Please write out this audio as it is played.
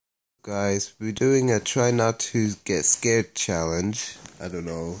Guys, we're doing a try not to get scared challenge. I don't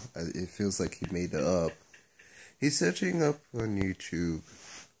know. It feels like he made it up. He's searching up on YouTube.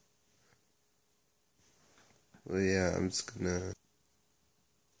 Well, yeah, I'm just gonna...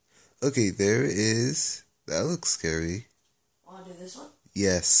 Okay, there it is. That looks scary. Wanna do this one?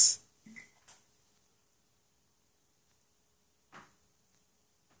 Yes.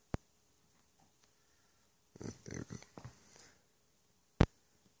 There we go.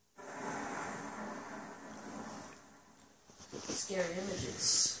 Scary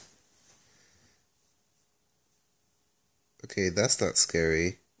images. Okay, that's not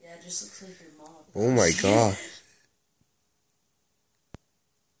scary. Yeah, it just looks like your mom. Oh my god.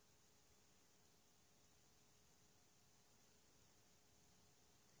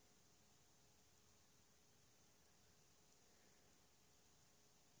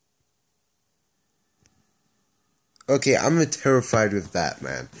 Okay, I'm terrified with that,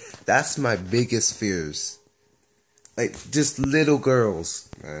 man. That's my biggest fears. Like, just little girls,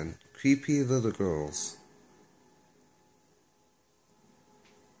 man. Creepy little girls.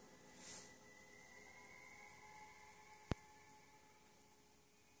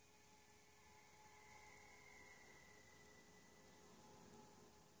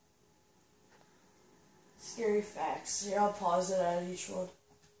 Scary facts. Here, I'll pause it at each one.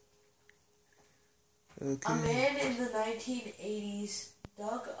 Okay. A man in the 1980s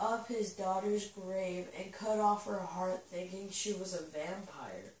dug up his daughter's grave and cut off her heart thinking she was a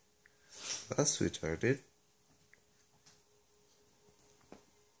vampire. That's retarded.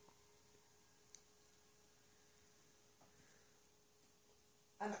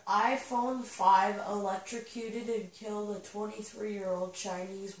 An iPhone 5 electrocuted and killed a 23-year-old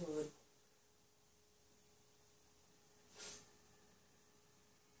Chinese woman.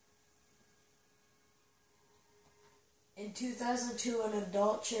 In 2002, an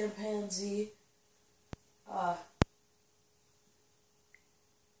adult chimpanzee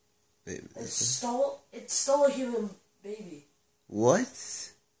it stole a human baby.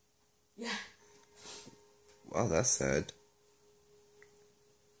 What? Yeah. Wow, that's sad.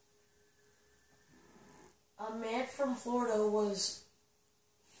 A man from Florida was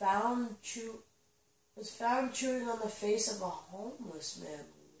found chewing on the face of a homeless man.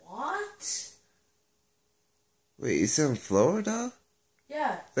 What? Wait, he's in Florida?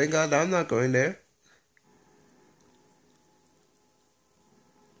 Yeah. Thank God I'm not going there.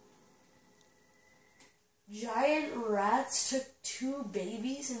 Giant rats took 2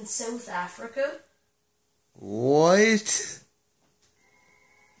 babies in South Africa. What?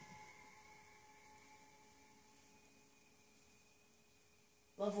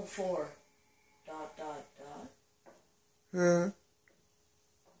 Level 4. ... Huh?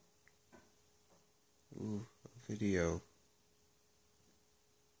 Ooh, a video.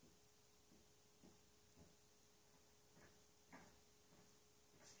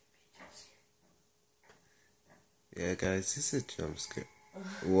 Yeah, guys, this is a jump scare.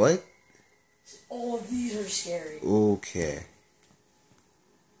 What? All of these are scary. Okay.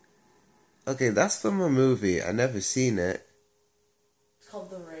 Okay, that's from a movie. I never seen it. It's called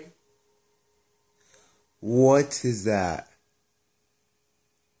The Ring. What is that?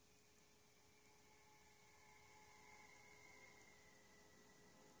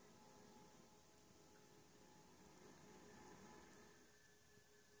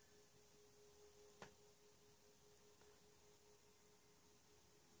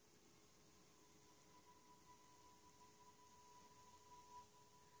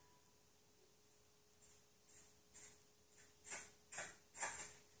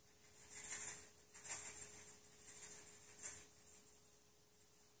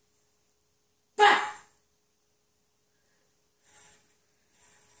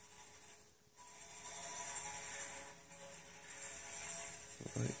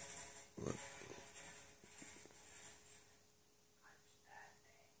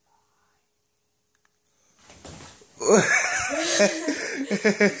 What?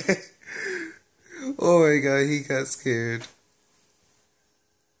 Oh my god, he got scared.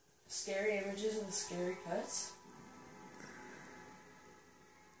 Scary images and scary cuts.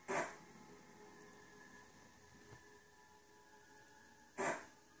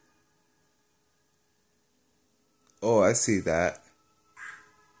 Oh, I see that.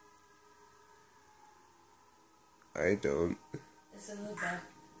 I don't. It's in the back.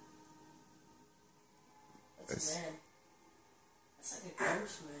 That's a man. That's like a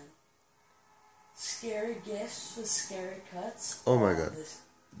ghost man. Scary gifts with scary cuts. Oh my god.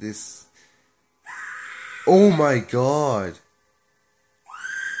 This. Oh my god.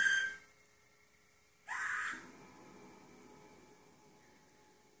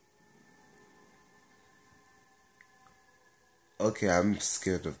 Okay, I'm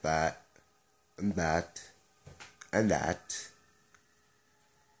scared of that. And that. And that.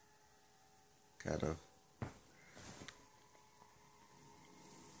 Kind of.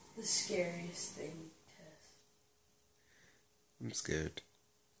 The scariest thing test. I'm scared.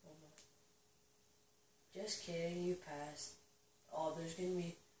 Oh no. Just kidding, you passed. Oh, there's gonna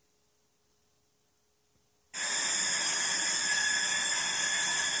be...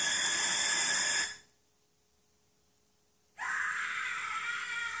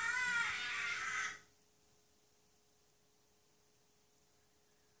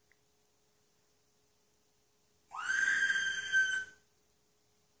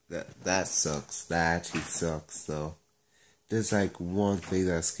 That sucks. That actually sucks though. There's like one thing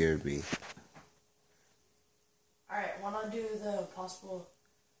that scared me. Alright, wanna do the possible...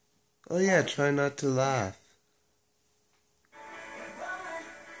 Oh yeah, try not to laugh.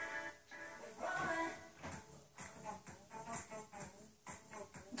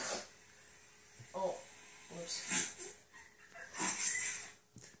 Oh, whoops.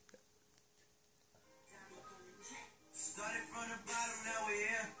 Started from the bottom, now we're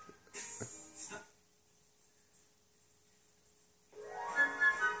here.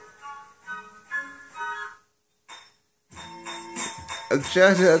 I'm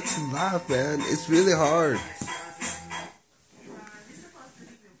trying not to laugh, man. It's really hard.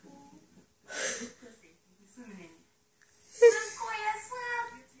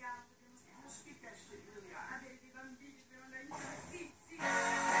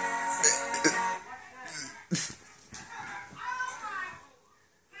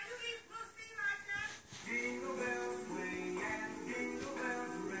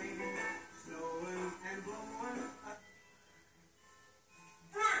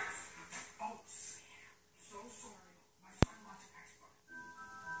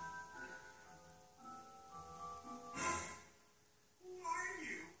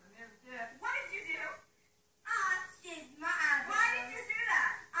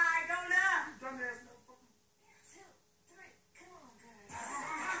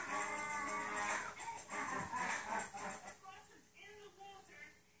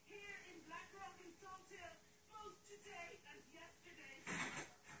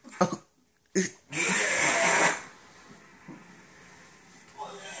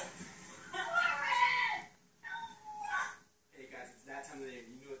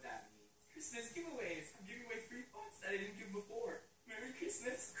 Christmas giveaways. I'm giving away free phones that I didn't give before. Merry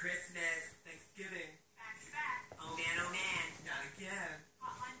Christmas. Christmas. Thanksgiving. Back to back. Oh man, oh man. Not again.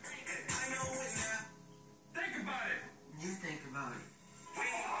 Hotline Bling. I know it now. Think about it. You think about it.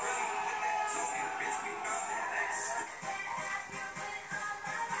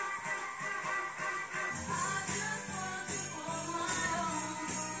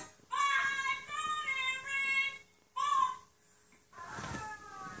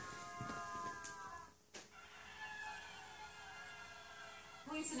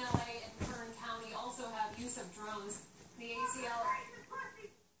 Police in LA and Kern County also have use of drones. The ACL...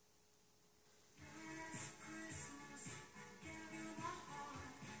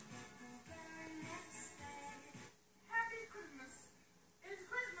 Happy Christmas. It's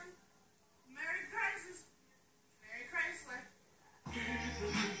Christmas. Merry Christmas. Merry Chrysler.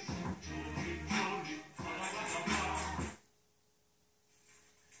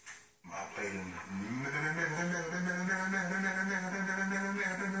 I played him.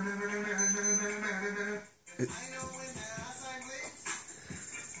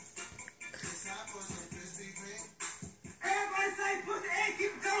 Everybody say pussy and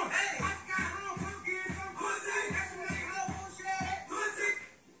keep it going. Hey, I got home from getting some pussy. That's what they love on shit. Pussy.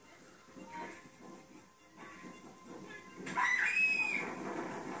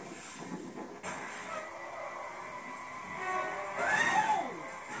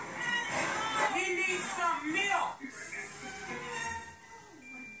 He needs some milk.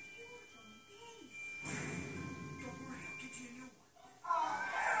 Don't worry, I'll get you a new one. Oh,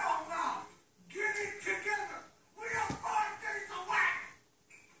 hell no. Get it together. We are 5 days away.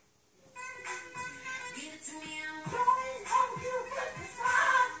 Give it to me, Don't help you with the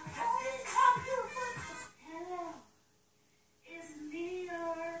sign. Don't help you with the... Hello. It's me,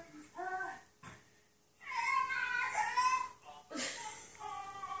 or...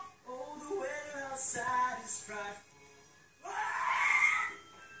 Oh, the weather outside is frightful.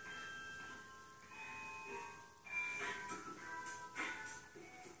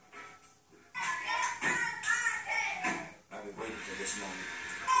 I've been waiting for this moment.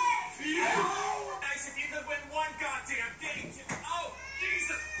 Nice if you could win one goddamn game. Oh,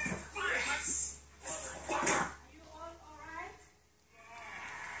 Jesus Christ. Are you all alright?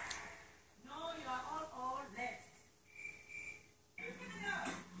 No, you are all left.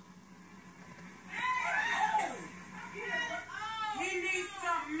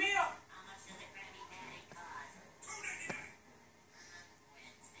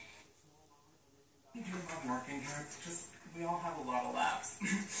 here. It's just, we all have a lot of laughs.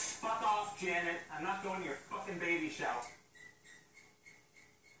 Fuck off, Janet. I'm not going to your fucking baby shower.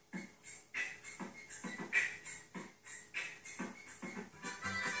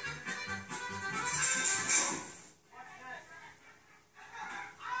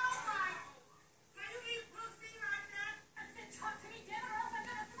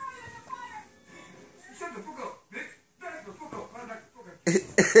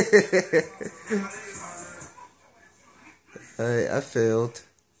 I failed.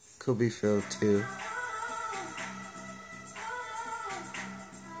 Kobe failed too.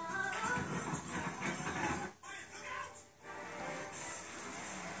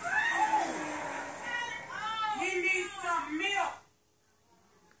 He needs some milk.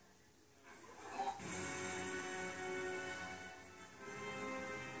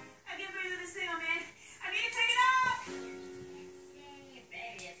 I can't breathe in this thing, man. I need to take it off.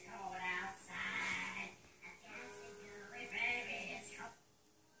 Baby, it's cold outside. I can't see you, baby, it's cold.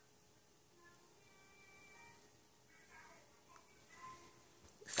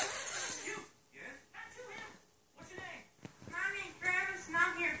 You? Yes? That's you, him. What's your name? My name's Travis, and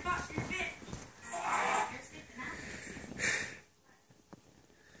I'm here to fuck your bitch. You're sleeping now.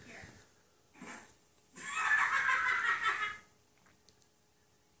 Here.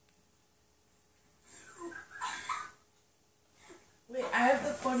 Wait, I have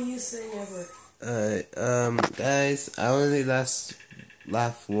the funniest thing ever. Guys, I only laughed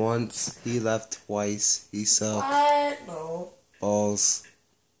once. He laughed twice. He sucked. What? No. Balls.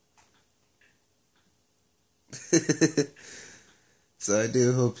 So I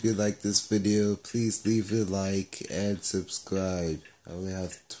do hope you like this video. Please leave a like and subscribe. I only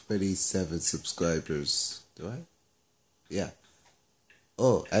have 27 subscribers. Do I? Yeah.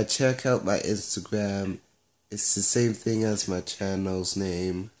 Oh, and check out my Instagram. It's the same thing as my channel's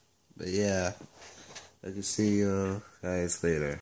name. But yeah, I can see you guys later.